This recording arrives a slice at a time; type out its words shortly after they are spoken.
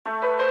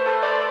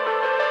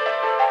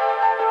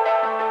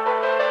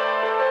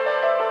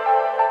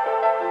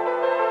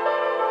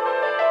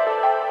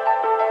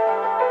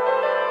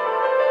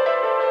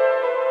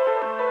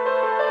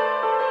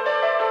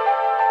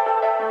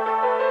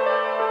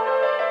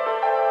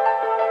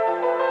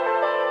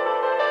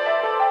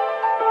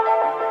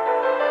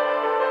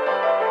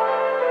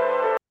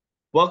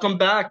Welcome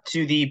back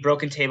to the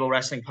Broken Table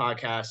Wrestling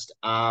Podcast.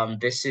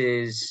 This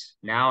is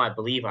now, I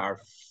believe, our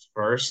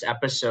first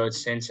episode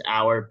since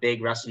our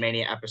big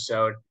WrestleMania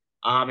episode.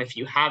 If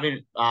you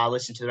haven't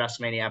listened to the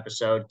WrestleMania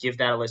episode, give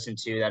that a listen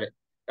to. That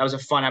was a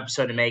fun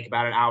episode to make,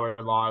 about an hour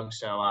long.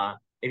 So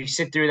if you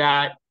sit through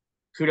that,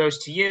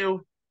 kudos to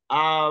you.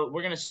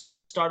 We're gonna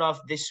start off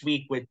this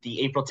week with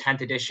the April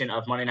 10th edition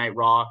of Monday Night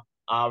Raw.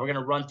 We're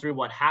gonna run through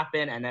what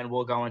happened, and then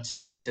we'll go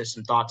into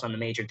some thoughts on the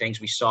major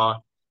things we saw.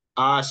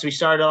 So we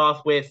started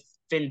off with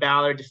Finn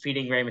Balor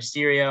defeating Rey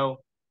Mysterio.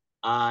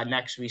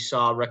 Next, we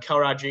saw Raquel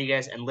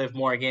Rodriguez and Liv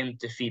Morgan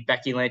defeat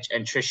Becky Lynch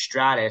and Trish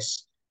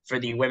Stratus for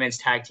the Women's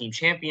Tag Team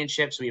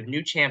Championship. So we have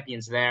new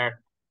champions there.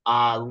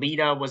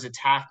 Lita was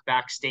attacked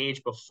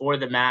backstage before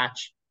the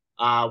match,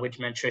 which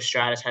meant Trish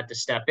Stratus had to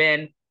step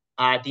in.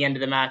 At the end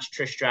of the match,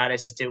 Trish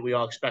Stratus did what we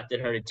all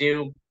expected her to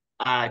do,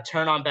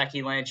 turn on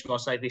Becky Lynch,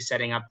 most likely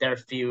setting up their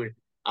feud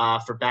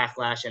for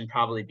Backlash and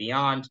probably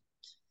beyond.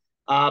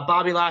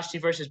 Bobby Lashley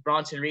versus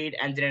Bronson Reed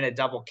ended in a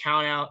double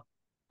countout.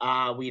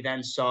 We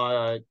then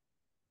saw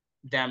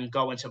them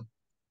go into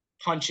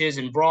punches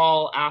and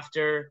brawl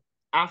after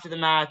the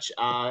match.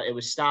 It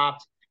was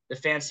stopped. The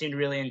fans seemed to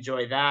really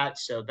enjoy that,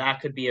 so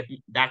that could be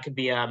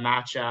a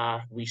match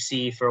we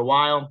see for a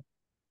while.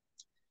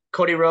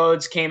 Cody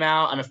Rhodes came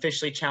out and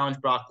officially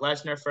challenged Brock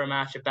Lesnar for a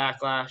match at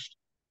Backlash.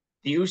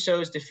 The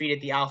Usos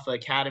defeated the Alpha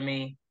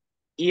Academy.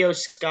 Io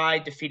Sky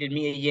defeated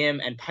Mia Yim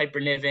and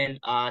Piper Niven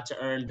to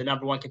earn the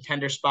number one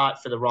contender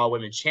spot for the Raw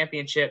Women's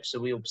Championship. So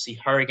we will see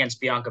her against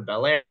Bianca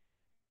Belair.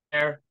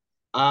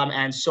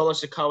 And Solo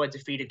Sikoa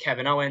defeated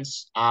Kevin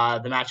Owens.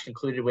 The match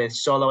concluded with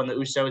Solo and the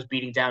Usos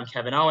beating down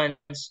Kevin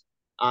Owens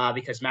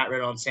because Matt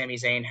Riddle and Sami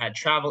Zayn had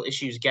travel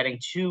issues getting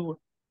to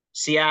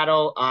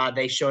Seattle.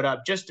 They showed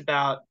up just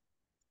about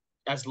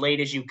as late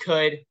as you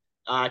could,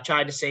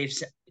 tried to save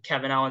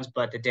Kevin Owens,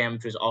 but the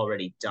damage was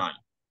already done.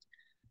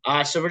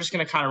 So we're just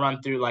going to kind of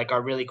run through like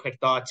our really quick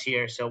thoughts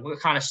here. So what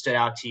kind of stood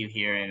out to you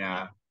here in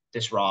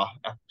this Raw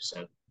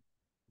episode?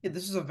 Yeah,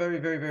 this is a very,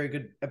 very, very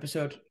good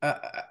episode.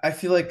 I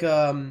feel like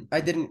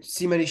I didn't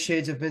see many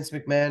shades of Vince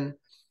McMahon.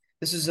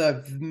 This is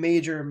a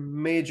major,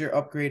 major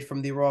upgrade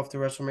from the Raw after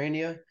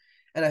WrestleMania,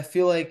 and I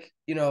feel like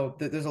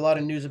there's a lot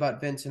of news about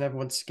Vince and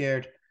everyone's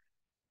scared.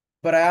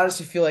 But I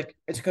honestly feel like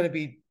it's going to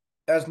be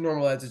as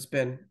normal as it's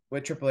been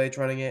with Triple H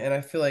running it, and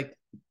I feel like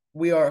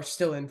we are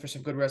still in for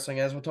some good wrestling.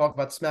 As we'll talk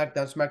about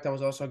SmackDown. SmackDown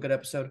was also a good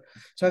episode,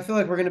 so I feel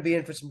like we're going to be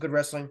in for some good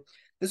wrestling.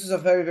 This is a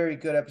very, very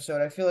good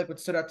episode. I feel like what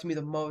stood out to me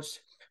the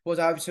most was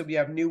obviously we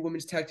have new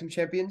women's tag team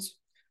champions,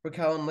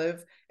 Raquel and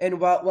Liv.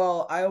 And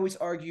while I always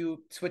argue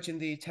switching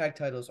the tag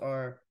titles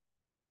are,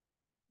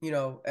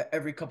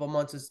 every couple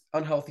months is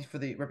unhealthy for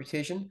the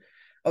reputation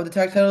of the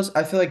tag titles,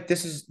 I feel like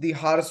this is the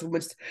hottest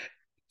women's,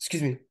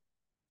 excuse me,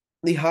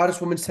 the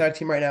hottest women's tag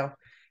team right now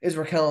is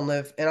Raquel and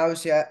Liv. And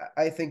obviously,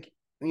 I think,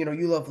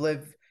 you love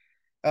Liv.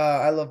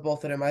 I love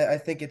both of them. I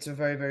think it's a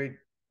very, very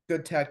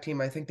good tag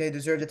team. I think they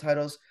deserve the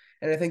titles.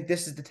 And I think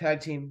this is the tag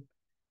team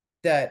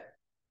that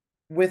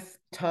with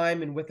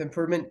time and with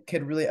improvement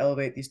could really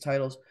elevate these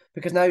titles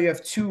because now you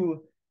have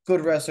two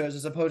good wrestlers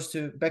as opposed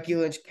to Becky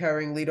Lynch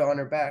carrying Lita on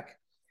her back,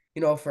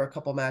 for a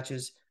couple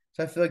matches.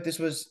 So I feel like this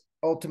was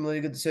ultimately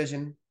a good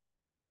decision.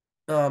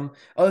 Other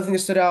thing that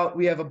stood out,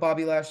 we have a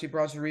Bobby Lashley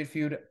Bronson Reed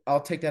feud. I'll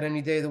take that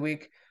any day of the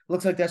week.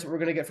 Looks like that's what we're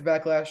gonna get for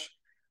Backlash.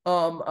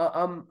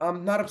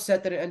 I'm not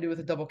upset that it ended with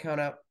a double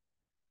count out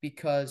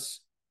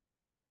because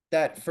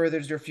that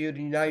furthers your feud,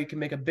 and now you can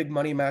make a big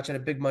money match at a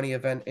big money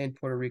event in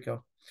Puerto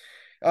Rico.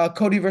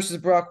 Cody versus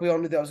Brock, we all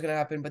knew that was going to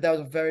happen, but that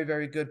was a very,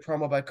 very good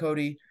promo by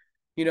Cody.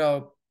 You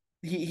know,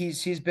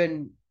 he's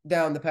been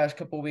down the past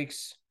couple of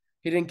weeks.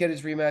 He didn't get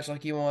his rematch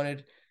like he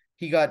wanted.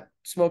 He got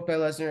smoked by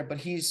Lesnar, but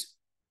he's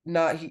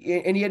not.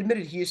 He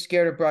admitted he is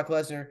scared of Brock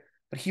Lesnar,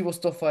 but he will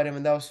still fight him,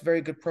 and that was a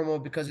very good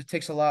promo because it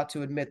takes a lot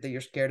to admit that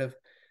you're scared of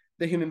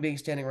the human being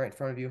standing right in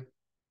front of you.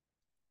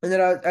 And then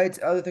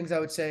other things I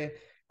would say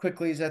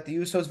quickly is that the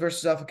Usos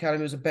versus Alpha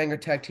Academy was a banger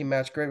tag team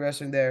match. Great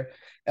wrestling there.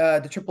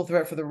 The triple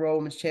threat for the Raw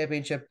Women's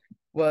Championship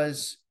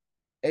was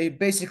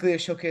basically a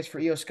showcase for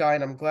Io Sky,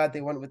 and I'm glad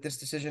they went with this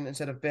decision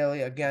instead of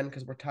Bayley again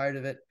because we're tired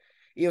of it.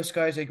 Io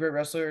Sky is a great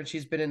wrestler, and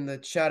she's been in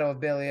the shadow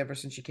of Bayley ever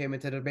since she came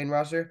into the main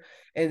roster.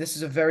 And this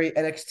is a very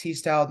NXT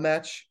styled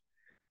match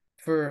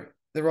for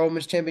the Raw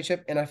Women's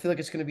Championship, and I feel like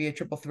it's going to be a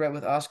triple threat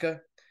with Asuka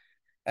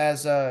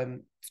as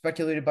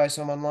speculated by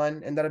some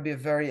online, and that'll be a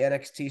very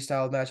NXT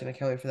styled match, and I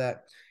can't wait for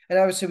that. And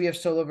obviously, we have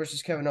Solo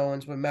versus Kevin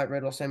Owens with Matt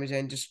Riddle, Sami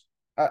Zayn. Just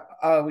I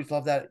always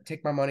love that.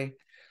 Take my money.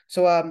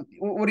 So,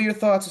 what are your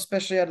thoughts?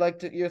 Especially,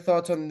 your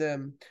thoughts on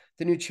the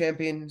new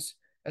champions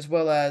as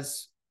well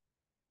as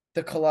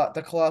the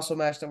colossal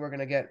match that we're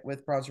gonna get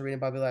with Bronson Reed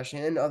and Bobby Lashley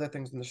and other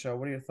things in the show.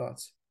 What are your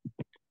thoughts?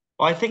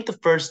 Well, I think the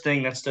first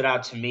thing that stood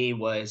out to me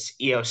was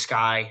Io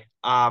Sky.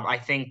 I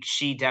think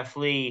she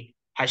definitely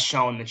has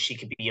shown that she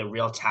could be a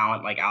real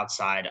talent, like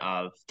outside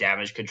of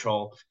Damage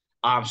Control.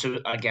 So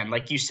again,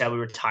 like you said, we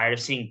were tired of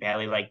seeing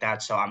Bailey like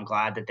that, so I'm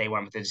glad that they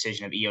went with the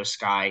decision of Io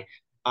Sky.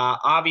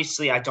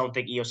 Obviously, I don't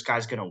think Io Sky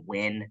is going to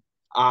win,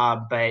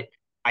 but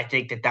I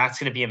think that that's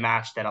going to be a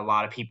match that a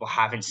lot of people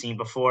haven't seen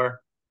before,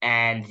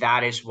 and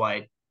that is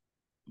what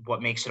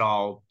makes it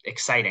all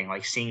exciting.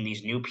 Like seeing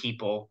these new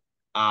people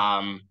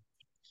um,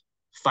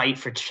 fight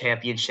for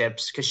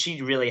championships because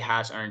she really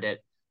has earned it.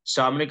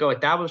 So I'm gonna go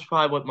with that. Was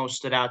probably what most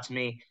stood out to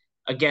me.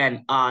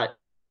 Again,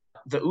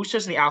 the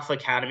Usos and the Alpha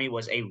Academy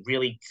was a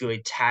really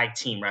good tag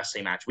team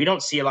wrestling match. We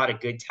don't see a lot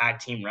of good tag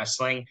team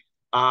wrestling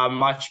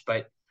much,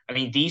 but I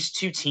mean, these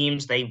two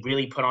teams, they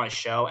really put on a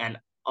show, and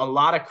a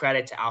lot of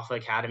credit to Alpha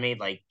Academy,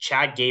 like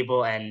Chad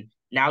Gable and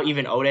now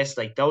even Otis,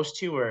 like those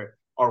two are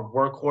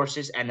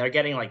workhorses and they're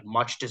getting like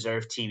much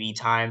deserved TV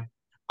time,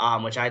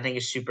 which I think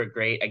is super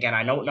great. Again,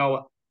 I don't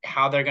know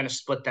how they're going to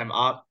split them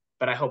up,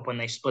 but I hope when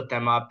they split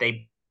them up,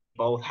 they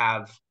both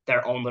have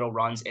their own little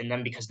runs in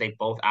them because they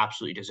both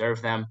absolutely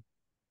deserve them.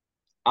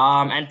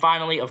 And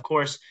finally, of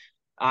course,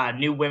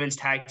 new women's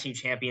tag team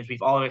champions.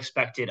 We've all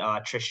expected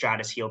Trish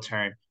Stratus heel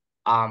turn.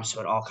 So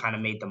it all kind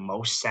of made the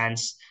most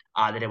sense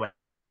that it would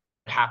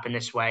happen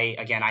this way.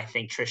 Again, I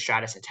think Trish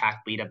Stratus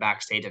attacked Lita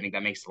backstage. I think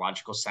that makes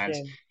logical sense.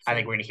 Same, I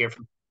think same. we're gonna hear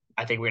from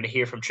I think we're gonna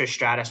hear from Trish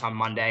Stratus on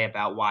Monday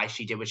about why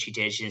she did what she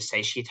did. She didn't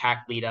say she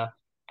attacked Lita.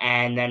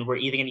 And then we're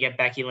either gonna get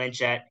Becky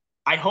Lynch at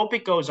I hope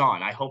it goes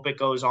on. I hope it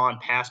goes on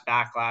past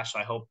Backlash. So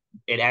I hope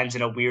it ends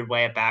in a weird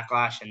way at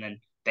Backlash and then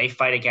they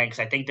fight again because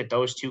I think that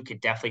those two could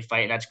definitely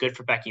fight, and that's good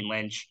for Becky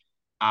Lynch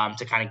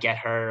to kind of get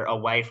her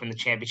away from the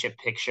championship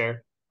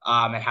picture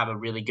and have a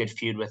really good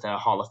feud with a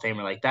Hall of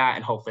Famer like that.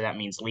 And hopefully that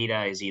means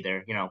Lita is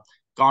either,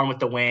 gone with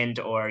the wind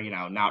or,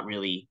 not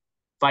really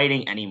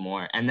fighting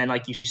anymore. And then,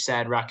 like you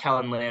said, Raquel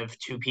and Liv,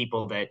 two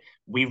people that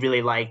we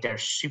really like. They're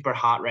super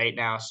hot right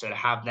now. So to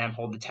have them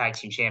hold the tag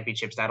team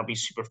championships, that'll be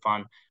super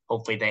fun.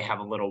 Hopefully they have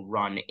a little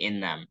run in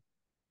them.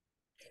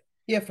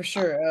 Yeah, for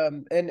sure.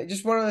 And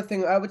just one other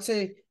thing, I would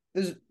say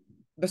there's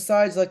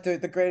besides like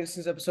the greatest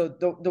hits episode,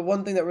 the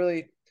one thing that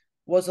really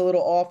was a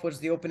little off was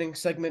the opening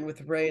segment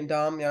with Ray and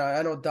Dom. Yeah,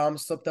 I know Dom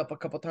slipped up a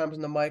couple times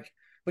on the mic,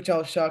 which I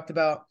was shocked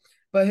about.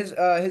 But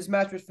his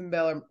match with Finn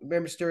Balor, Rey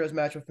Mysterio's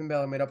match with Finn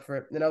Balor made up for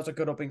it, and that was a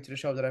good opening to the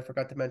show that I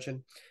forgot to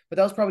mention. But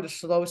that was probably the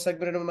slowest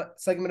segment of the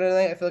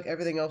night. I feel like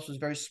everything else was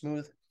very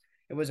smooth.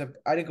 I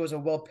think it was a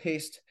well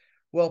paced,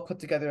 well put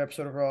together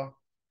episode of Raw,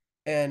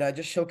 and I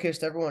just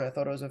showcased everyone. I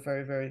thought it was a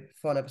very, very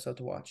fun episode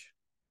to watch.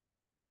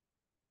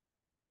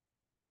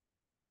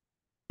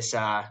 This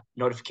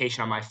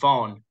notification on my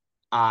phone.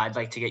 I'd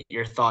like to get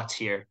your thoughts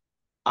here.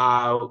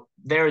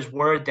 There is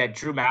word that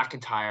Drew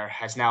McIntyre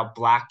has now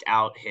blacked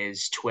out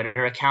his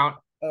Twitter account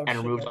Oh and shit!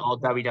 removed all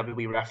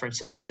WWE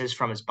references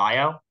from his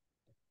bio.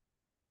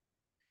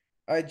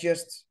 I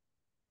just,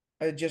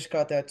 I just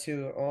got that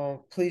too.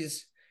 Oh,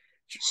 please,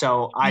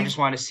 So I Steve, just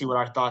want to see what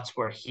our thoughts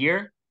were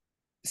here,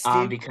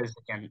 Steve, because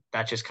again,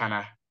 that just kind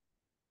of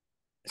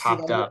Steve.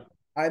 popped up.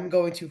 I'm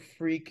going to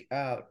freak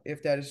out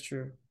if that is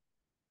true.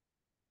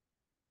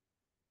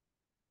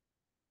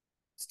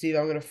 Steve,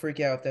 I'm gonna freak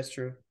out if that's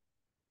true.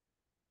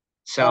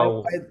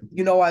 So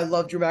I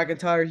love Drew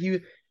McIntyre.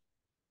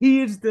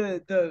 He is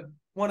the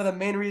one of the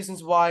main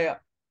reasons why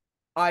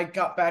I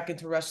got back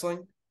into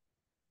wrestling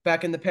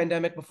back in the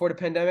pandemic, before the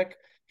pandemic.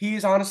 He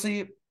is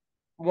honestly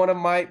one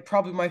of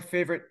probably my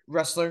favorite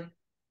wrestler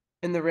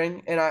in the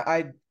ring,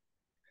 and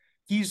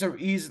he's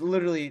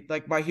literally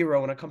like my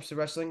hero when it comes to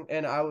wrestling.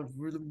 And I would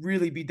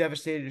really be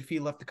devastated if he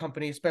left the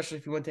company, especially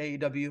if he went to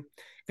AEW,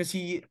 because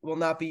he will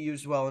not be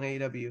used well in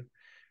AEW.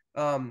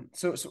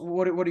 So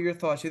what are your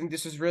thoughts? You think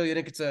this is really? You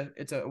think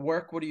it's a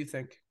work? What do you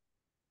think?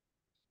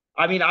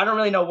 I mean, I don't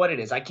really know what it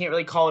is. I can't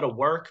really call it a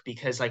work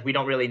because like we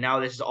don't really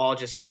know. This is all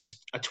just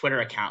a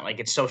Twitter account. Like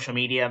it's social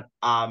media.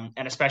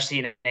 And especially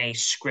in a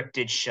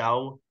scripted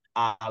show,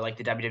 like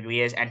the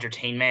WWE is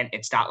entertainment.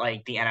 It's not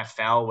like the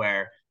NFL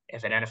where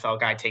if an NFL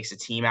guy takes a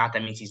team out,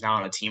 that means he's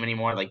not on a team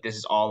anymore. Like this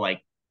is all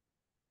like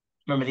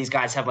remember these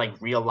guys have like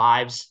real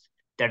lives.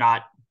 They're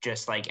not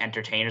just like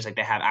entertainers, like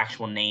they have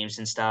actual names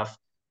and stuff.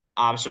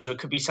 So it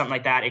could be something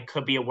like that. It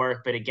could be a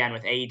work, but again,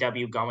 with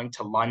AEW going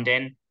to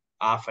London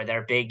for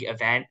their big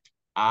event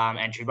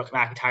and Drew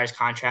McIntyre's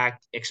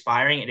contract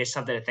expiring, it is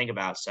something to think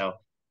about. So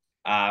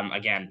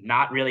again,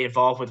 not really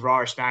involved with Raw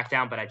or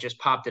SmackDown, but I just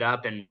popped it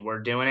up and we're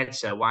doing it.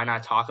 So why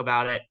not talk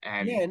about it?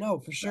 And Yeah, no,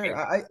 for sure.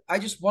 I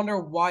just wonder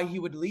why he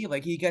would leave.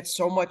 Like he gets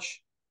so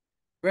much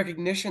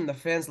recognition. The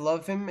fans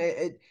love him.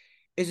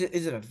 Is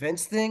it a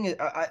Vince thing?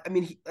 I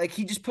mean,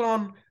 he just put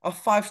on a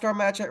 5-star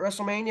match at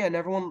WrestleMania, and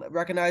everyone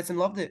recognized and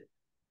loved it.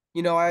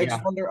 yeah,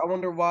 I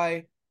wonder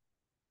why.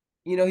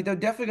 They're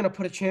definitely going to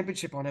put a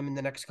championship on him in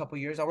the next couple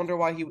of years. I wonder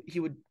why he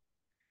would.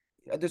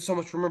 There's so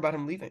much rumor about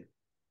him leaving.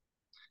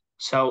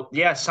 so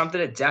yeah, something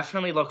to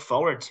definitely look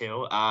forward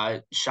to.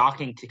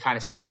 Shocking to kind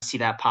of see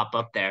that pop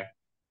up there.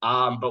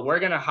 But we're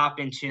gonna hop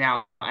into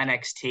now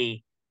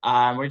NXT.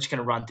 We're just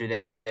gonna run through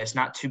this. It's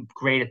not too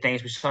great of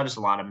things. We saw just a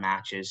lot of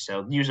matches.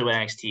 So usually what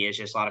NXT is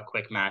just a lot of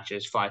quick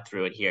matches. Fly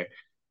through it here.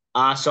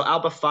 So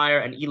Alba Fire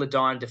and Ela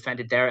Dawn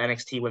defended their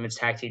NXT Women's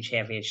Tag Team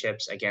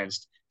Championships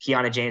against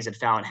Kiana James and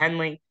Fallon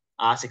Henley,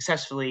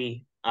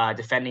 successfully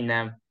defending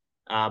them.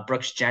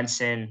 Brooks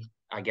Jensen,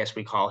 I guess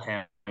we call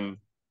him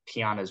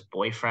Kiana's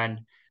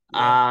boyfriend,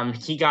 Yeah.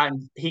 He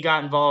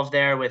got involved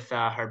there with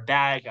her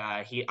bag.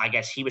 I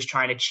guess he was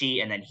trying to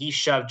cheat, and then he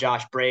shoved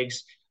Josh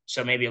Briggs.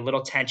 So maybe a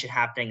little tension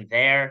happening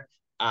there.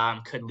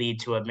 Could lead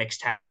to a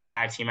mixed tag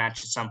team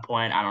match at some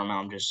point. I don't know.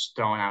 I'm just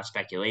throwing out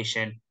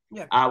speculation.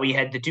 Yeah. We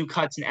had the Duke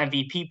Hudson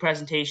MVP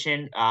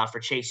presentation for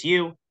Chase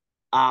U,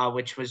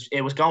 which was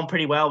going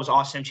pretty well. It was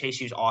awesome. Chase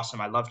U's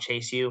awesome. I love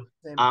Chase U.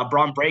 Same.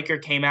 Braun Breaker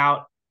came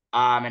out,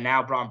 and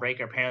now Braun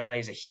Breaker apparently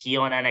is a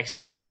heel in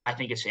NXT. I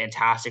think it's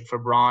fantastic for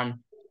Braun.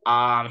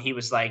 He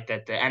was like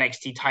that the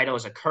NXT title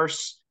is a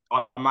curse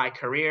on my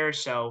career.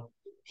 So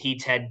he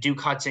said, Duke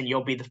Hudson,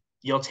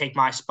 you'll take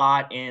my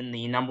spot in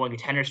the number one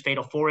contenders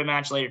fatal four-way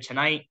match later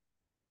tonight.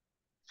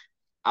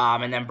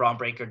 And then Braun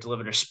Breaker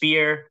delivered a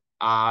spear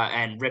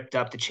and ripped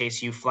up the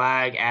Chase U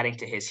flag, adding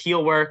to his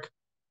heel work.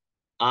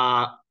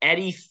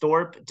 Eddie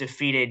Thorpe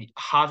defeated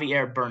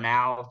Javier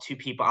Bernal, two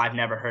people I've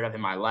never heard of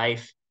in my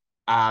life.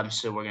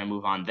 So we're going to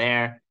move on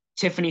there.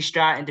 Tiffany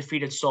Stratton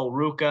defeated Sol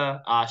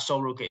Ruka.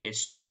 Sol Ruka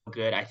is so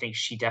good. I think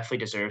she definitely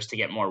deserves to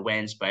get more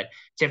wins, but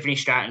Tiffany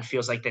Stratton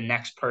feels like the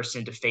next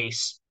person to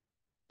face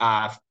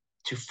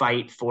to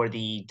fight for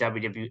the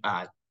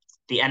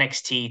the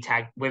NXT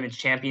Tag Women's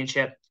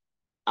Championship.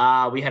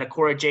 We had a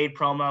Cora Jade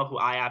promo who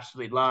I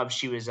absolutely love.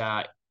 She was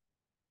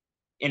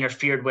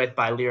interfered with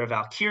by Lyra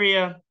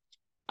Valkyria.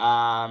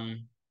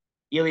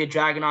 Ilya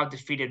Dragunov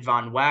defeated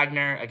Von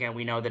Wagner. Again,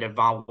 we know that if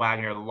Von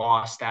Wagner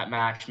lost that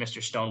match,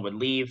 Mr. Stone would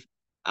leave.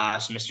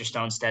 So Mr.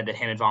 Stone said that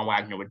him and Von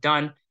Wagner were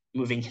done.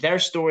 Moving their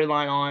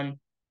storyline on,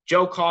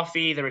 Joe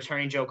Coffey, the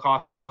returning Joe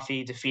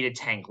Coffey, defeated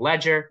Tank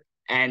Ledger.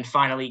 And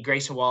finally,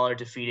 Grayson Waller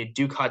defeated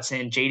Duke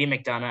Hudson, JD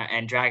McDonough,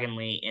 and Dragon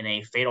Lee in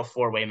a fatal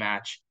four-way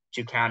match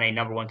to crown a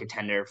number one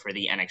contender for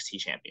the NXT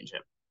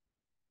Championship.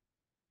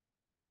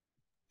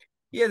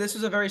 Yeah, this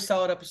was a very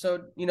solid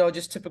episode.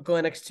 Just typical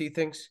NXT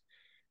things.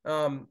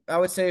 I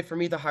would say for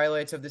me, the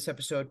highlights of this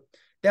episode,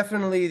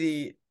 definitely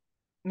the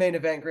main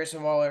event,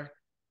 Grayson Waller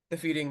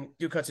defeating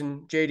Duke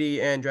Hudson, JD,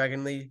 and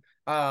Dragon Lee.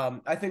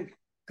 I think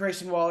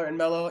Grayson Waller and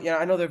Mello,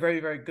 I know they're very,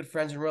 very good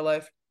friends in real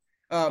life.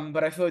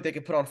 But I feel like they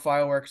could put on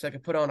fireworks. They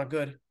could put on a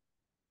good,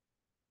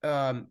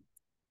 a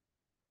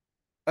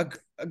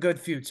good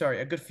feud. Sorry,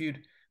 a good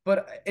feud.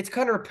 But it's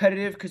kind of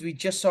repetitive because we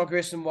just saw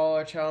Grayson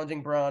Waller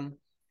challenging Braun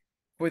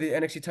for the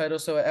NXT title.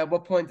 So at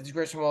what point does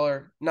Grayson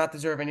Waller not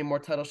deserve any more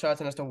title shots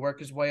and has to work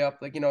his way up?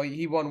 Like,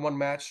 he won one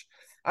match.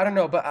 I don't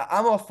know, but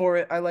I'm all for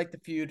it. I like the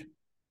feud.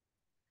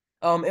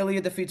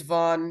 Ilya defeats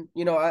Vaughn.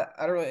 I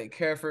don't really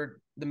care for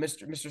the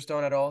Mr.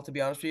 Stone at all, to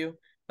be honest with you.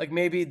 Like,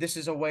 maybe this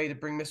is a way to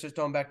bring Mr.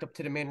 Stone back up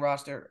to the main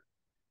roster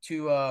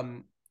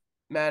to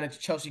manage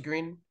Chelsea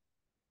Green.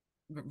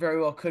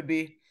 Very well could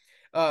be.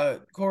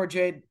 Cora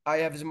Jade, I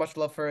have as much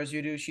love for her as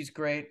you do. She's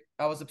great.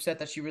 I was upset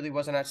that she really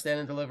wasn't at Stand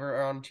and Deliver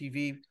or on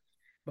TV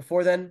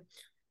before then.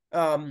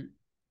 I'm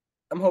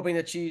hoping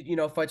that she,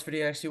 fights for the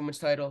NXT Women's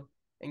title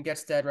and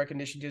gets that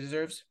recognition she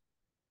deserves.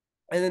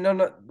 And then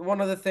one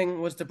other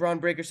thing was the Braun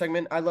Breaker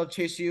segment. I love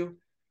Chase U.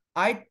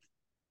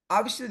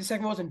 Obviously the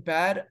segment wasn't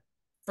bad.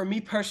 For me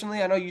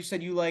personally, I know you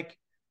said you like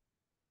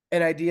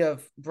an idea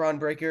of Braun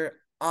Breaker.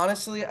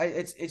 Honestly,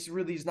 it's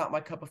really is not my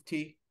cup of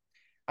tea.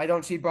 I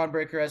don't see Braun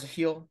Breaker as a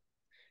heel,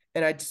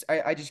 and I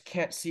just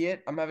can't see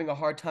it. I'm having a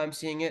hard time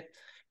seeing it,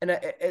 and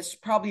it's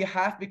probably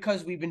half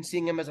because we've been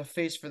seeing him as a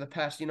face for the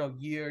past year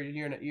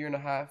and a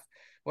half,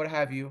 what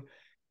have you.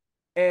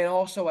 And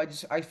also,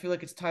 I feel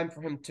like it's time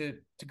for him to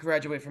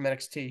graduate from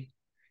NXT,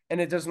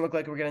 and it doesn't look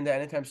like we're getting that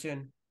anytime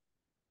soon.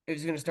 If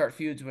he's going to start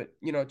feuds with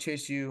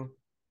Chase U,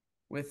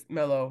 with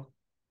Mello.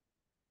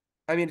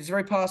 I mean, it's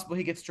very possible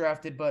he gets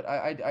drafted, but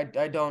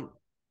I don't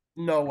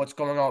know what's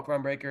going on with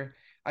Braun Breaker.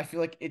 I feel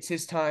like it's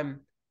his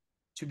time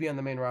to be on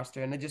the main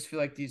roster, and I just feel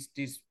like these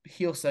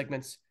heel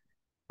segments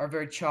are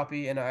very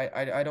choppy, and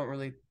I don't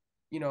really,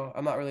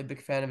 I'm not really a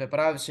big fan of it. But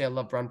obviously, I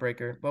love Braun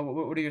Breaker. But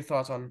what are your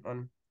thoughts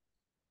on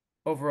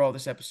overall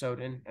this episode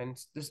and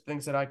just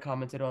things that I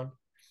commented on?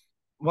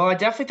 Well, I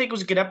definitely think it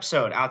was a good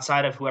episode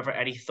outside of whoever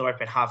Eddie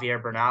Thorpe and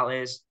Javier Bernal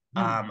is.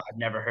 I've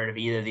never heard of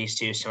either of these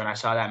two. So when I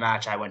saw that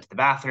match, I went to the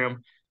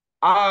bathroom.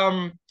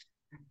 Um,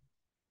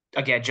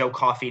 Again, Joe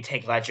Coffey,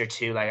 Tank Ledger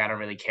too. Like I don't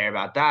really care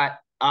about that.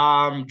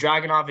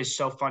 Dragunov is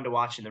so fun to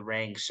watch in the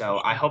ring. For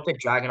So I sure. hope that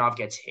Dragunov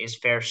gets his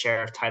fair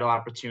share of title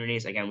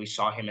opportunities. Again, we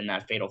saw him in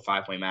that fatal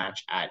five-way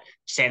match at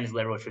Stand and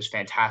Deliver, which was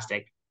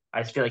fantastic.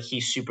 I just feel like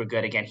he's super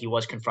good. Again, he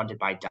was confronted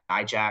by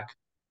Dijak.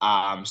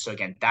 So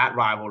again, that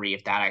rivalry,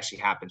 if that actually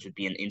happens, would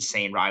be an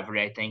insane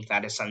rivalry. I think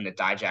that is something that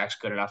Dijak's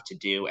good enough to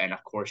do, and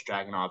of course,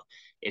 Dragunov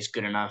is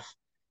good enough.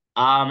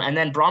 And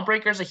then Braun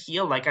Breaker's a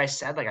heel, like I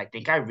said, like I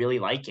think I really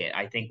like it.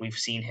 I think we've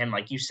seen him,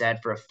 like you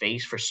said, for a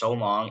face for so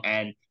long,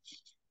 and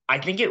I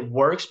think it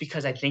works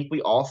because I think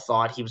we all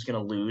thought he was going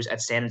to lose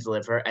at Stand and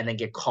Deliver and then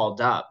get called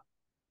up.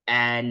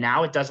 And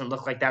now it doesn't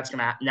look like that's going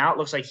to now it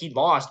looks like he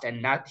lost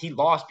and not he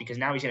lost because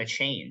now he's going to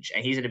change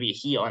and he's going to be a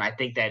heel. And I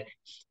think that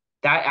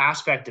that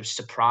aspect of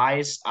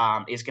surprise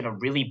is going to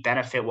really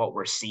benefit what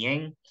we're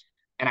seeing.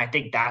 And I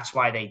think that's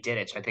why they did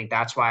it. So I think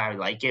that's why I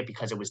like it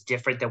because it was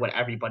different than what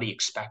everybody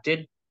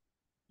expected.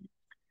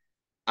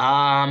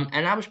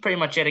 And that was pretty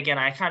much it. Again,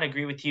 I kind of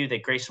agree with you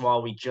that Grayson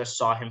Waller, we just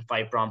saw him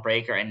fight Braun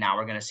Breaker, and now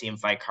we're going to see him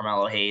fight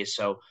Carmelo Hayes.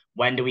 So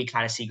when do we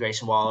kind of see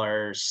Grayson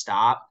Waller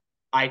stop?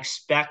 I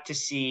expect to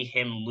see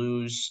him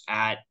lose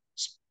at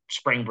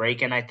spring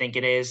break, and I think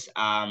it is,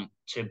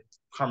 to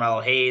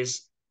Carmelo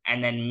Hayes,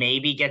 and then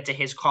maybe get to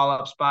his call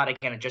up spot.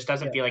 Again, it just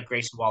doesn't Yeah. feel like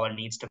Grayson Waller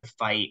needs to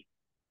fight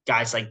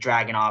guys like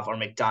Dragonov or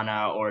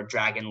McDonough or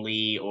Dragon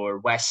Lee or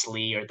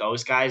Wesley or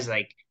those guys.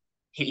 Like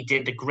he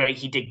did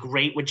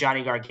great with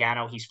Johnny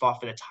Gargano. He's fought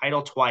for the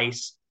title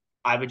twice.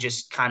 I would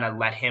just kind of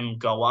let him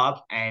go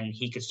up and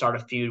he could start a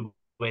feud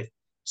with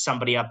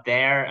somebody up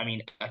there. I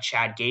mean, a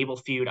Chad Gable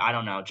feud. I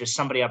don't know, just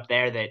somebody up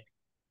there that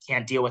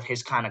can't deal with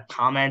his kind of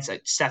comments. A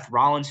Seth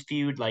Rollins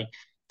feud, like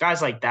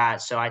guys like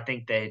that. So I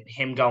think that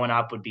him going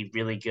up would be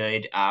really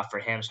good for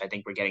him. So I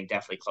think we're getting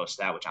definitely close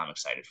to that, which I'm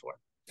excited for.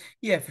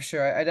 Yeah, for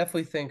sure. I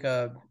definitely think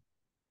in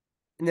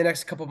the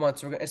next couple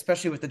months,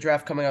 especially with the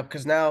draft coming up,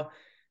 because now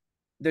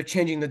they're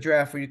changing the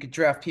draft where you could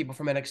draft people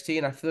from NXT,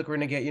 and I feel like we're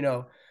gonna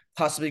get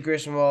possibly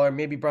Grayson Waller,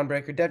 maybe Braun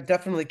Breaker,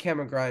 definitely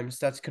Cameron Grimes,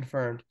 that's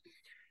confirmed,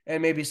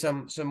 and maybe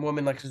some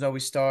women like Zoe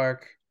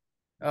Stark.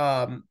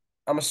 Um,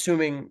 I'm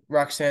assuming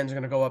Roxanne's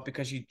gonna go up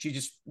because she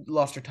just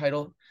lost her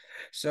title,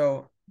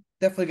 so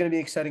definitely gonna be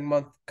an exciting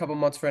couple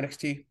months for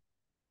NXT,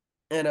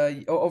 and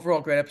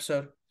overall great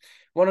episode.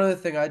 One other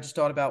thing I just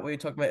thought about when you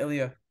talked about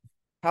Ilya,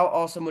 how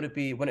awesome would it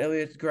be when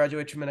Ilya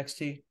graduates from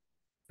NXT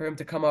for him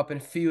to come up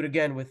and feud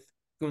again with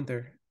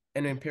Gunther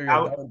and Imperium?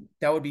 I,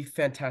 That would be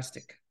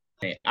fantastic.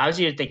 I was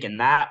either thinking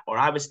that or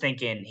I was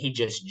thinking he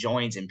just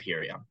joins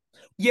Imperium.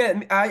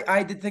 Yeah,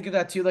 I did think of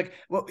that too. Like,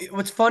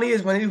 what's funny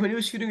is when he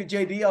was shooting at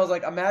JD, I was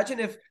like,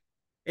 imagine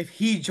if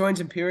he joins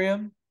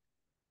Imperium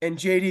and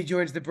JD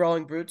joins the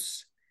Brawling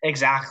Brutes.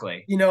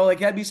 Exactly. Like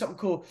that'd be something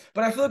cool.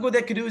 But I feel like what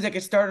they could do is they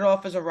could start it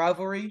off as a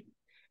rivalry,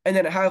 and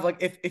then have like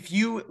if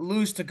you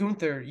lose to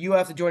Gunther, you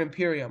have to join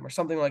Imperium or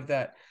something like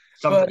that.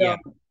 Something, But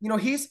yeah,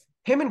 he's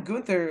him and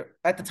Gunther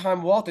at the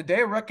time, Walter, they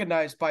are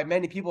recognized by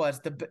many people as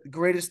the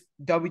greatest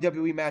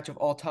WWE match of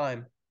all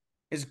time,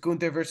 is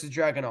Gunther versus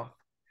Dragunov.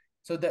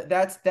 So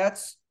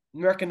that's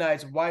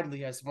recognized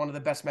widely as one of the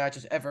best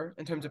matches ever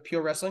in terms of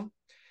pure wrestling.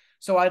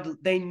 So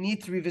they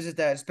need to revisit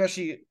that,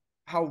 especially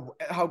how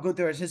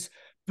Gunther is. His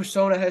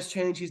persona has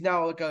changed. He's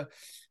now like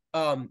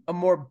a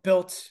more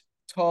built,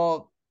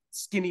 tall,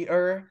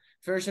 skinnier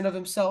version of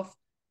himself.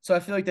 So I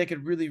feel like they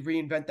could really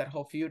reinvent that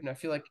whole feud. And I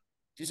feel like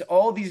just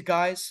all these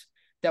guys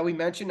that we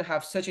mentioned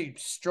have such a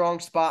strong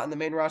spot in the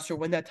main roster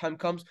when that time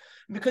comes.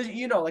 Because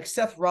like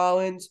Seth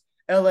Rollins,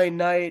 LA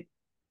Knight,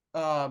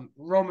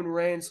 Roman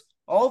Reigns,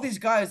 all these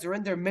guys, they're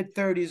in their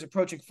mid-30s,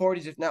 approaching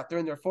 40s, if not they're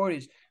in their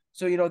 40s.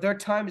 So their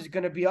time is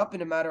going to be up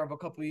in a matter of a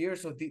couple of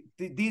years. So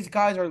these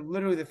guys are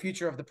literally the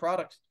future of the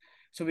product.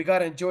 So we got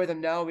to enjoy them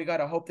now. We got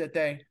to hope that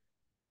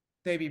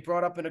they be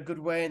brought up in a good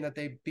way and that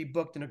they be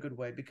booked in a good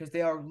way, because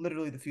they are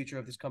literally the future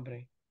of this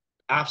company.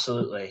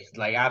 absolutely.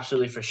 Like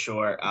absolutely for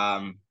sure.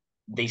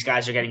 These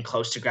guys are getting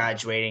close to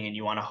graduating, and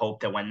you want to hope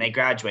that when they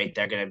graduate,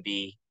 they're going to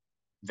be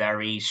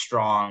very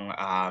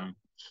strong,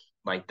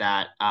 like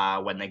that,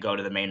 when they go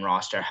to the main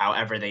roster,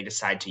 however they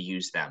decide to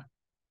use them.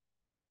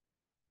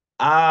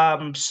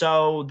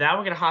 So now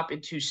we're gonna hop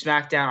into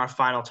SmackDown, our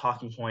final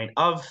talking point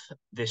of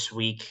this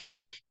week.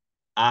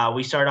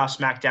 We started off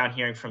SmackDown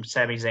hearing from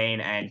Sami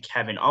Zayn and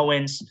Kevin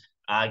Owens.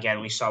 Again,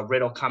 we saw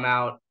Riddle come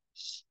out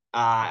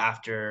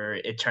after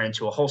it turned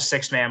into a whole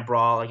six-man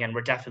brawl. Again,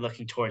 we're definitely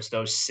looking towards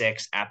those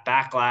six at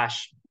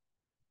Backlash.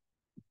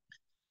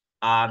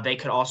 They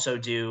could also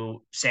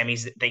do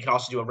Sammy's. They could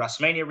also do a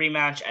WrestleMania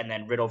rematch and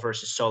then Riddle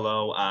versus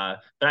Solo.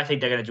 But I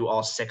think they're going to do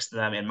all six of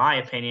them, in my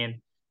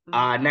opinion.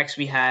 Next,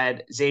 we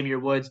had Xavier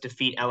Woods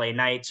defeat LA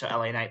Knight, so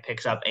LA Knight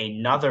picks up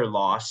another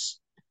loss.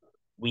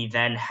 We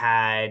then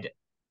had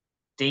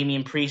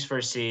Damian Priest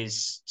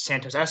versus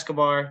Santos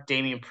Escobar.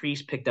 Damian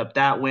Priest picked up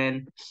that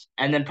win.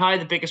 And then probably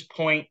the biggest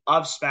point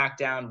of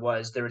SmackDown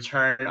was the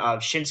return of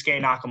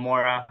Shinsuke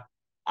Nakamura.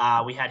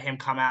 We had him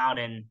come out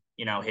and,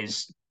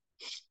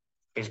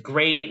 his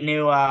great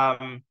new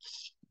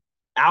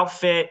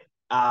outfit.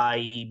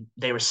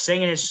 They were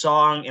singing his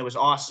song. It was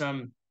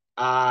awesome.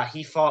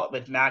 He fought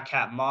with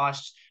Madcap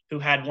Moss, who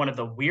had one of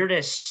the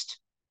weirdest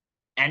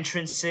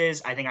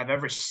entrances I think I've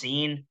ever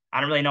seen. I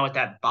don't really know what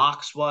that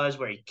box was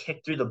where he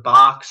kicked through the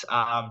box.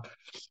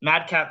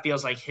 Madcap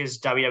feels like his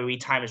WWE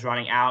time is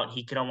running out.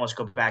 He could almost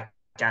go back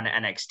down to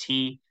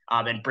NXT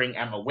and bring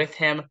Emma with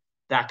him.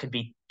 That could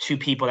be two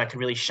people that could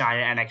really shine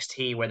in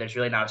NXT where there's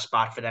really not a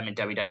spot for them in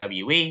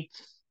WWE.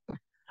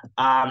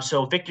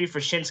 So victory for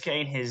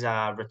Shinsuke in his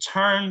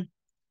return.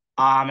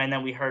 And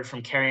then we heard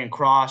from Karrion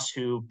Kross,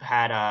 who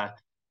had a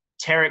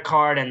tarot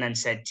card and then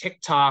said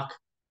TikTok.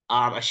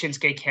 A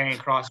Shinsuke Karrion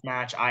Kross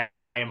match. I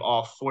am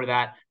all for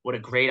that. What a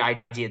great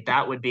idea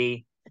that would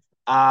be.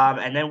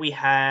 And then we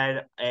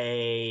had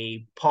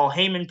a Paul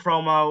Heyman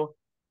promo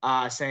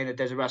saying that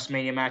there's a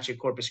WrestleMania match at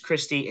Corpus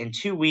Christi in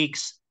 2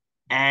 weeks.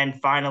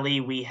 And finally,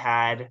 we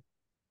had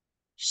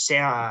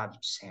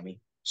Sammy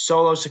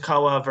Solo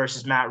Sikoa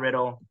versus Matt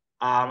Riddle.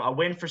 A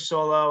win for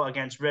Solo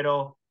against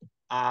Riddle.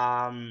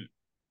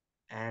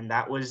 And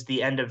that was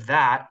the end of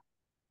that.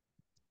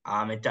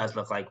 It does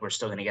look like we're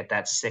still going to get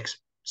that six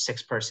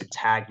person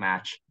tag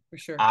match. for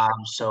sure.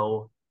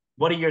 So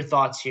what are your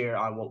thoughts here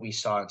on what we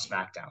saw in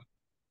SmackDown?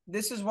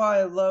 This is why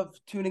I love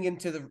tuning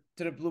into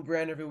the Blue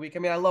Brand every week. I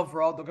mean, I love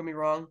Raw, don't get me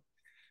wrong,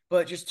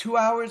 but just 2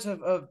 hours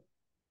of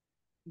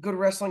good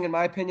wrestling, in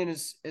my opinion,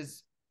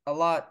 is a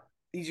lot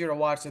easier to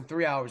watch than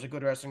 3 hours of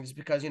good wrestling, just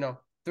because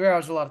 3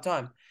 hours is a lot of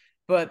time.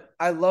 But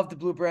I love the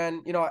Blue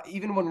Brand.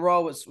 Even when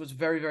Raw was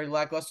very very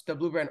lackluster, the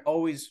Blue Brand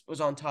always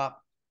was on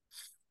top.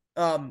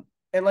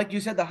 And like you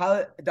said, the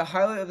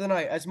highlight of the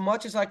night. As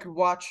much as I could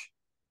watch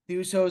the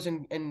Usos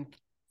and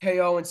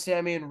KO and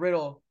Sammy and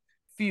Riddle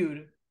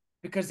feud,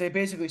 because they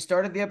basically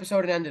started the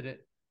episode and ended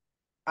it.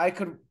 I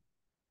could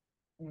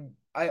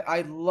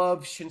I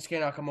love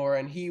Shinsuke Nakamura,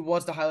 and he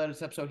was the highlight of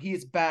this episode. He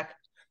is back.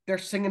 They're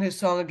singing his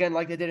song again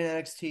like they did in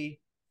NXT.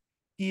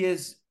 He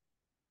is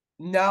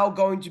now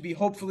going to be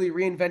hopefully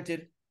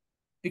reinvented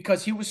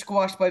because he was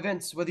squashed by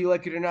Vince, whether you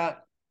like it or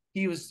not.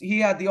 He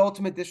had the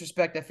ultimate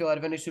disrespect, I feel, out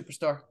of any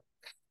superstar.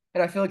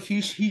 And I feel like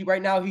he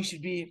right now he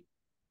should be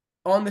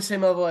on the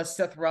same level as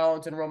Seth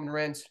Rollins and Roman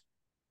Reigns,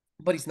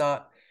 but he's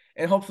not.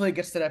 And hopefully it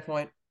gets to that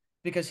point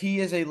because he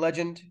is a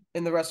legend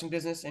in the wrestling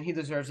business and he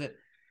deserves it.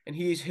 And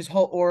his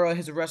whole aura,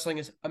 his wrestling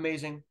is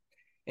amazing,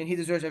 and he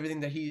deserves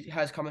everything that he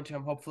has coming to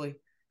him. Hopefully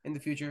in the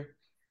future.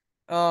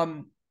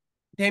 Um,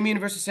 Damian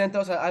versus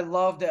Santos. I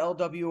love the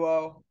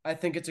LWO. I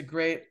think it's a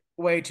great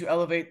way to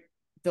elevate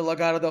the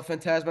Legado del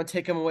Fantasma,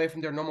 take them away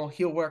from their normal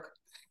heel work,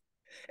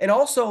 and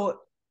also,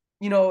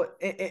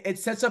 it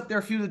sets up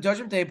their feud of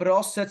Judgment Day, but it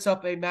also sets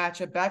up a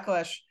match at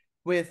Backlash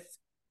with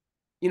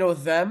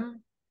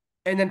them,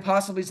 and then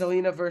possibly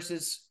Zelina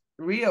versus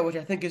Rhea, which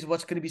I think is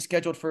what's going to be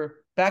scheduled for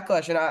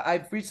Backlash. And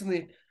I've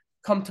recently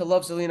come to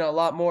love Zelina a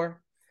lot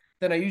more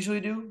than I usually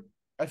do.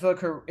 I feel like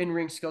her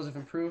in-ring skills have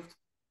improved,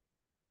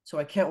 so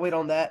I can't wait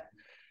on that.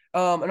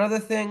 Another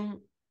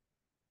thing,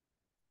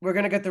 we're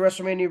gonna get the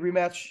WrestleMania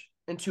rematch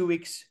in 2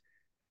 weeks.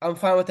 I'm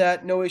fine with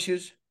that, no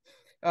issues.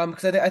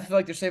 Because I feel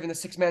like they're saving the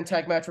 6-man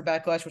tag match for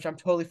Backlash, which I'm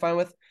totally fine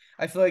with.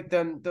 I feel like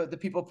the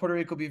people of Puerto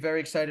Rico will be very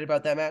excited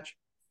about that match.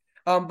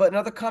 But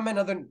another comment,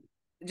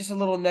 just a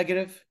little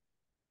negative,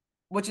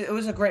 which it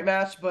was a great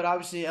match, but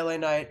obviously LA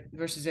Knight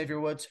versus Xavier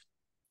Woods.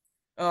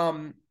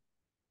 Um,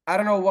 I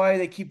don't know why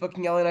they keep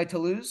booking LA Knight to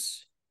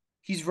lose.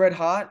 He's red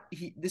hot.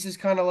 This is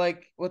kind of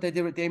like what they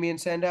did with Damian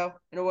Sandow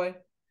in a way.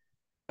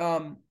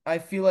 I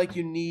feel like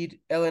you need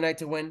LA Knight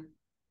to win.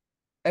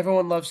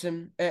 Everyone loves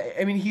him.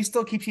 I mean, he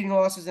still keeps eating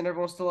losses, and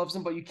everyone still loves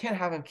him. But you can't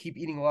have him keep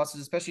eating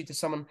losses, especially to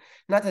someone.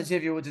 Not that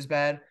Xavier Woods is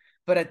bad,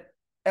 but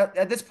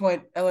at this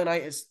point, LA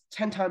Knight is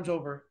 10 times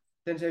over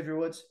than Xavier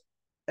Woods,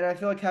 and I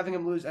feel like having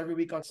him lose every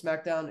week on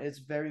SmackDown is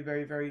very,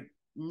 very, very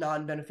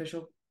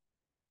non-beneficial.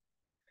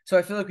 So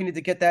I feel like we need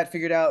to get that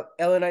figured out.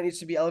 LA Knight needs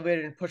to be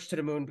elevated and pushed to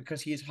the moon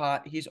because he's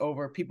hot. He's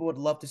over. People would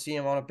love to see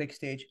him on a big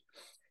stage.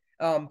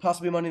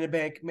 Possibly Money in the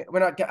Bank.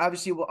 We're not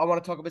obviously. I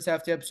want to talk about this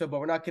after the episode,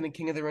 but we're not getting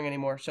King of the Ring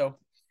anymore. So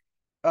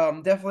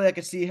definitely I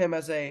could see him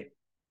as a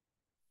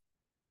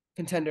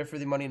contender for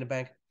the Money in the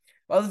Bank.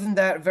 Other than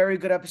that, very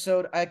good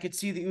episode. I could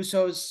see the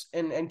Usos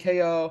and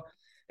KO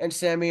and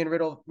Sammy and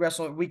Riddle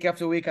wrestle week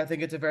after week. I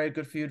think it's a very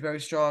good feud,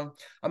 very strong.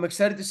 I'm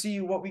excited to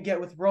see what we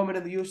get with Roman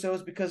and the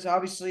Usos because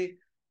obviously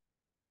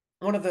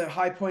one of the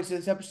high points of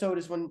this episode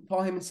is when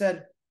Paul Heyman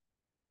said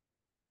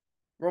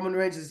Roman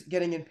Reigns is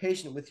getting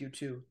impatient with you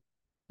too.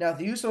 Now,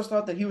 the Usos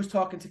thought that he was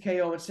talking to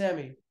KO and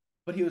Sammy,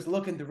 but he was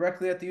looking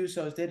directly at the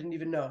Usos. They didn't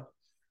even know.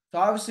 So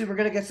obviously, we're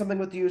gonna get something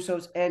with the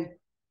Usos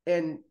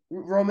and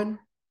Roman.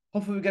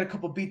 Hopefully, we get a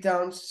couple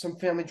beatdowns, some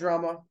family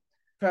drama,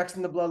 cracks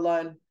in the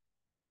bloodline,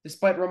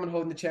 despite Roman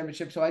holding the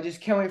championship. So I just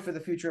can't wait for the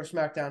future of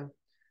SmackDown.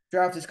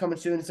 Draft is coming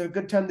soon. It's a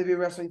good time to be a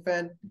wrestling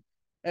fan,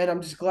 and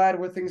I'm just glad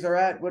where things are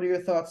at. What are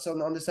your thoughts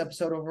on this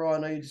episode overall? I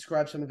know you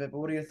described some of it, but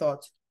what are your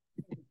thoughts?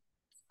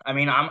 I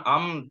mean,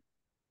 I'm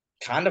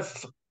kind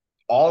of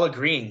all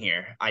agreeing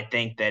here. I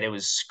think that it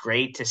was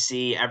great to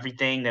see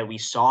everything that we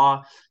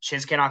saw.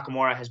 Shinsuke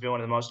Nakamura has been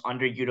one of the most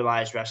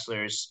underutilized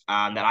wrestlers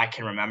that I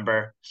can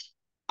remember.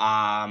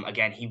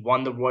 Again, he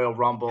won the Royal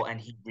Rumble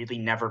and he really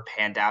never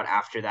panned out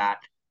after that.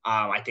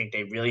 I think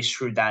they really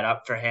screwed that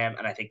up for him,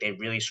 and I think they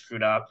really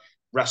screwed up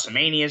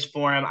WrestleManias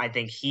for him. I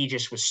think he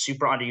just was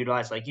super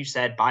underutilized, like you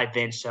said, by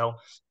Vince. So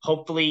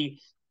hopefully,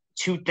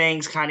 two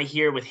things kind of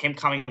here with him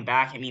coming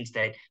back. It means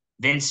that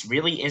Vince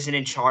really isn't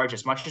in charge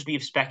as much as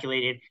we've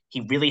speculated.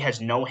 He really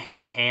has no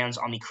hands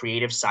on the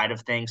creative side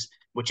of things,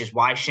 which is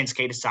why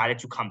Shinsuke decided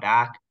to come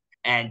back.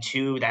 And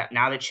two, that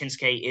now that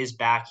Shinsuke is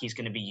back, he's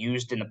going to be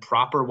used in the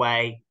proper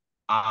way.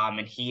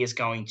 And he is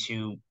going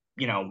to,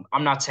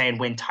 I'm not saying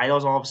win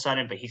titles all of a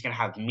sudden, but he's going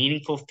to have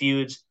meaningful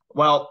feuds.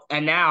 Well,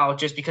 and now,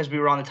 just because we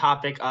were on the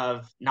topic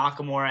of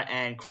Nakamura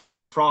and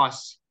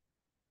Cross,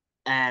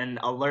 an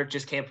alert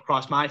just came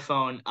across my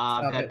phone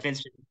Stop that it.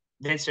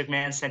 Vince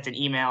McMahon sent an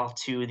email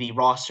to the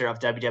roster of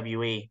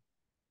WWE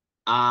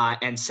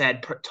and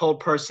told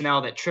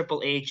personnel that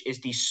Triple H is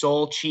the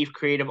sole chief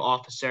creative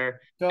officer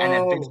and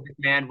that Vince So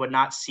McMahon would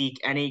not seek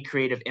any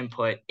creative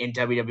input in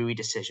WWE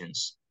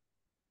decisions.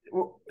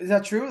 Is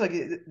that true? Like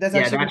that's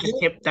Yeah, actually been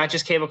real that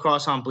just came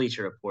across on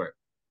Bleacher Report.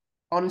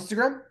 on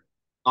Instagram?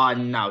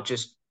 No,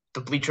 just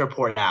the Bleacher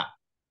Report app.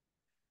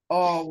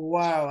 Oh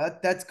wow,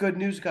 that's good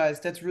news, guys.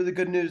 That's really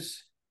good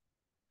news.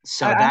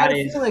 So I had that a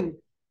is feeling,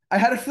 I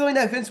had a feeling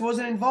that Vince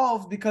wasn't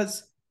involved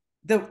because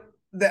the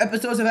the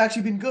episodes have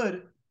actually been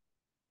good.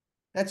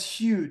 That's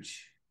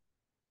huge.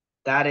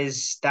 that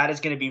is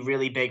going to be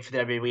really big for the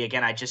WWE.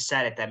 Again, I just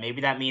said it that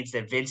maybe that means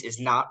that Vince is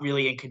not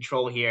really in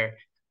control here.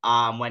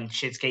 When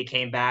Shinsuke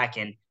came back,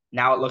 and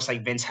now it looks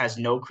like Vince has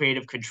no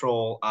creative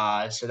control.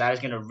 So that is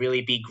going to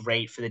really be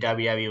great for the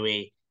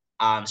WWE.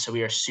 So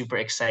we are super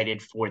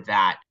excited for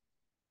that.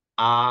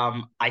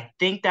 I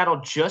think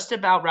that'll just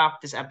about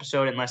wrap this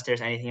episode, unless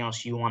there's anything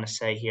else you want to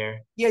say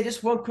here. Yeah,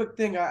 just one quick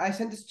thing. I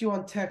sent this to you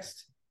on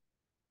text.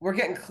 We're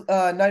getting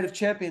Night of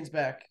Champions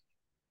back, but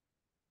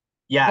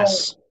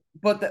Yes,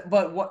 but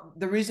what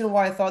the reason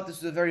why I thought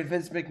this was a very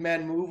Vince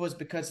McMahon move was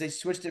because they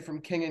switched it from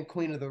King and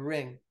Queen of the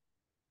Ring.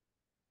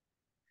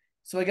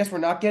 So I guess we're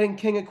not getting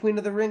King and Queen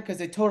of the Ring because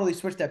they totally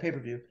switched that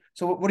pay-per-view.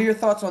 So what are your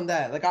thoughts on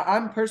that? Like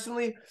I'm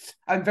personally,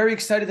 I'm very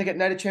excited to get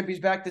Night of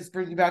Champions back. This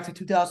brings me back to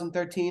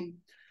 2013.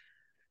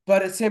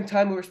 But at the same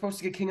time, we were supposed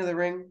to get King of the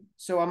Ring,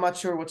 so I'm not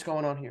sure what's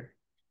going on here.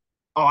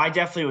 oh, I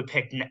definitely would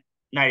pick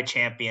Night of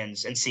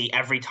Champions and see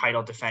every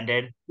title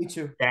defended Me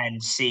too. than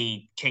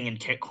see King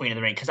and Queen of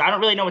the Ring, because I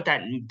don't really know what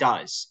that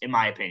does, in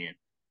my opinion.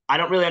 I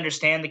don't really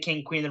understand the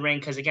King Queen of the Ring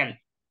because, again,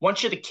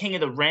 once you're the King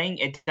of the Ring,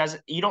 it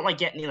doesn't you don't like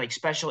get any like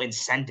special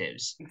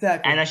incentives, and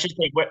Exactly. that's just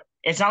like what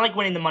it's not like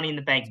winning the Money in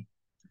the Bank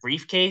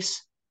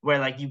briefcase where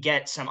like you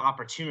get some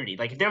opportunity.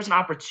 Like if there was an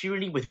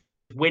opportunity with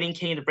winning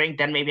King of the Ring,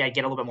 then maybe I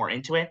get a little bit more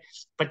into it.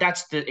 But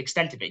that's the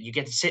extent of it. You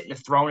get to sit in the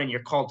throne and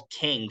you're called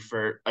king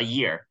for a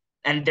year,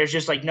 and there's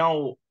just like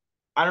no,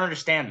 I don't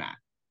understand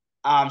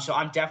that. So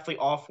I'm definitely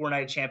all for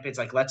Night of Champions.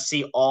 Like, let's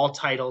see all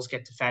titles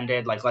get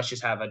defended. Like, let's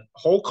just have a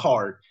whole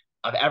card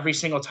of every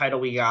single title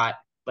we got.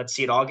 Let's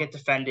see it all get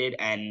defended.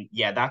 And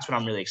yeah, that's what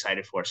I'm really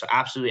excited for. So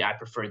absolutely, I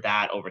prefer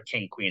that over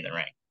King Queen of the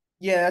Ring.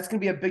 Yeah, that's gonna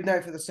be a big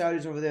night for the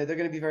Saudis over there. They're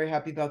gonna be very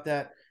happy about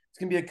that. It's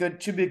gonna be a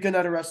good, should be a good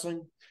night of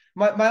wrestling.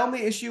 My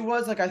only issue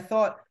was like I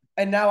thought,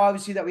 and now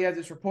obviously that we have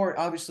this report,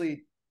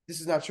 obviously this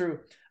is not true.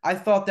 I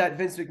thought that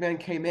Vince McMahon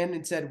came in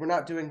and said we're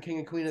not doing King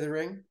and Queen of the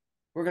Ring.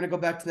 We're gonna go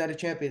back to Night of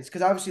Champions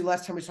because obviously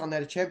last time we saw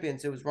Night of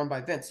Champions, it was run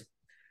by Vince.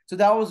 So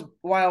that was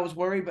why I was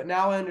worried. But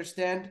now I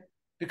understand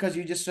because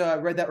you just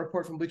read that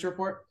report from Bleacher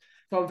Report.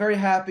 So I'm very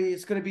happy.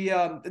 It's gonna be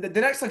the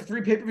next like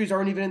three pay-per-views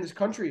aren't even in this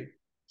country.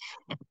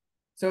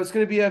 So it's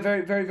going to be a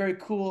very, very, very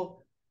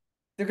cool.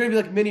 They're going to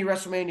be like mini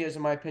WrestleManias,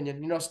 in my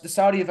opinion. You know, the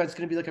Saudi event's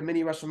going to be like a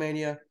mini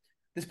WrestleMania.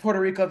 This Puerto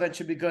Rico event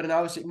should be good, and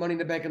obviously Money in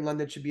the Bank in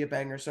London should be a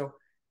banger. So,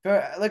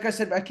 like I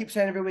said, I keep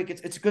saying every week,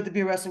 it's good to be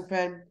a wrestling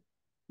fan.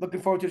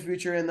 Looking forward to the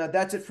future, and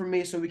that's it from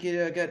me. So we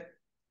can get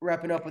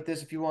wrapping up with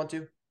this if you want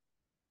to.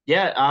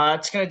 Yeah,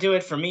 it's gonna do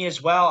it for me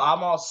as well.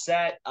 I'm all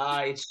set.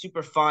 It's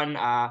super fun.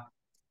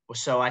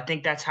 So I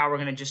think that's how we're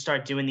gonna just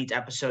start doing these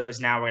episodes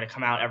now. We're gonna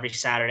come out every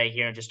Saturday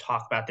here and just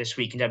talk about this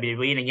week in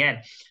WWE. And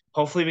again,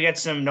 hopefully we get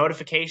some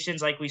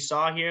notifications like we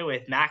saw here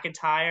with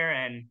McIntyre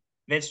and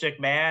Vince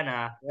McMahon.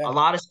 A Yeah.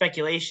 lot of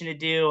speculation to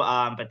do,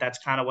 but that's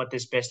kind of what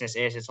this business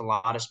is. It's a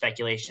lot of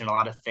speculation, a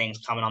lot of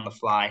things coming on the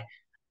fly.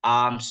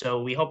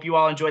 So we hope you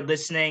all enjoyed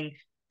listening.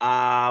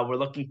 We're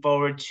looking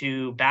forward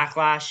to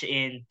Backlash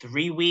in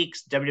 3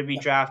 weeks,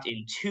 WWE Draft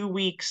in 2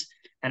 weeks.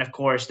 And of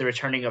course, the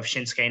returning of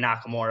Shinsuke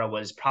Nakamura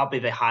was probably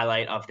the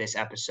highlight of this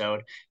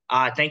episode.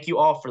 Thank you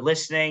all for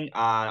listening.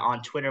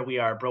 On Twitter, we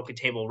are Broken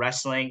Table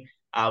Wrestling.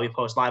 We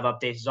post live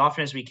updates as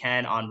often as we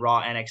can on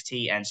Raw,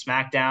 NXT, and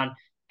SmackDown.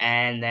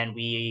 And then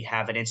we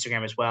have an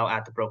Instagram as well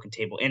at the Broken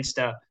Table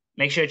Insta.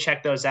 Make sure to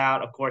check those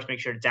out. Of course,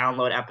 make sure to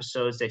download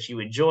episodes that you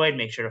enjoyed.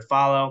 Make sure to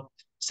follow.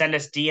 Send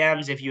us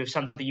DMs if you have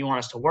something you want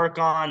us to work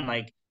on.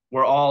 Like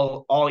we're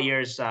all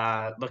ears,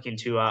 looking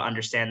to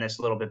understand this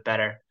a little bit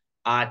better.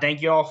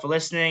 Thank you all for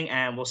listening,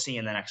 and we'll see you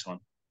in the next one.